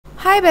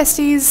Hi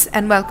besties,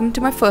 and welcome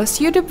to my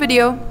first YouTube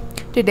video.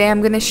 Today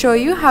I'm going to show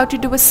you how to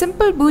do a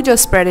simple bujo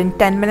spread in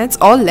 10 minutes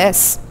or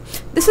less.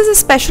 This is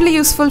especially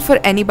useful for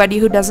anybody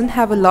who doesn't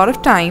have a lot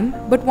of time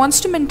but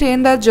wants to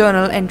maintain their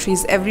journal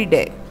entries every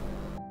day.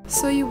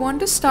 So you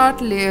want to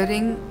start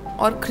layering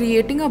or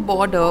creating a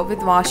border with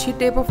washi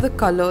tape of the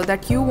color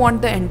that you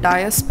want the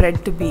entire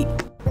spread to be.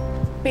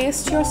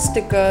 Paste your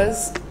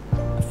stickers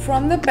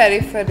from the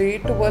periphery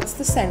towards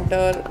the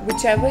center,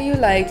 whichever you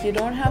like. You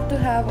don't have to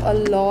have a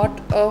lot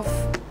of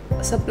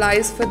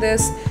supplies for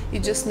this. You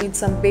just need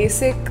some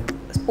basic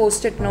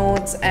post-it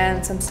notes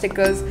and some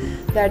stickers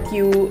that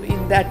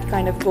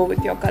kind of go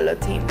with your color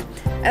theme,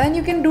 and then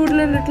you can doodle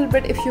a little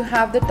bit if you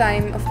have the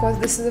time. Of course,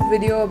 this is a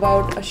video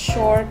about a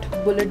short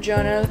bullet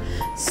journal,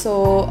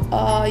 so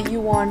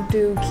you want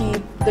to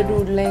keep the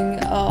doodling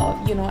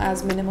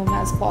as minimum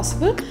as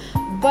possible,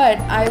 but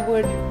I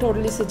would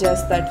totally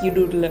suggest that you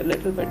doodle a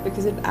little bit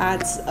because it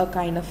adds a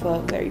kind of a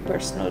very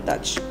personal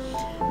touch.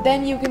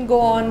 Then you can go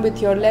on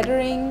with your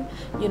lettering.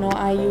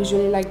 I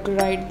usually like to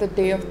write the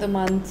day of the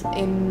month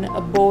in a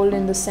bold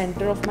in the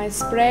center of my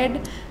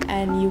spread,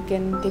 and you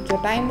can take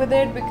your time with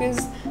it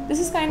because this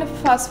is kind of a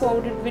fast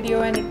forwarded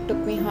video and it took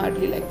me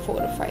hardly like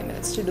 4 or 5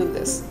 minutes to do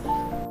this.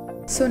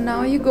 So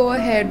now you go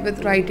ahead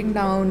with writing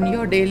down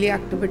your daily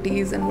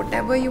activities and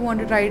whatever you want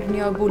to write in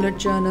your bullet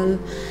journal,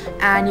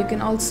 and you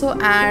can also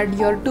add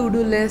your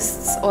to-do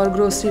lists or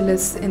grocery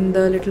lists in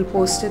the little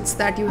post-its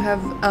that you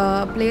have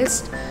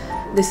placed.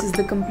 This is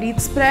the complete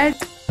spread.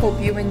 Hope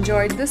you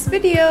enjoyed this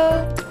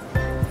video.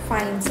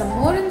 Find some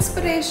more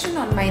inspiration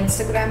on my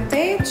Instagram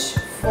page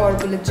for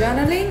bullet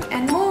journaling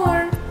and more.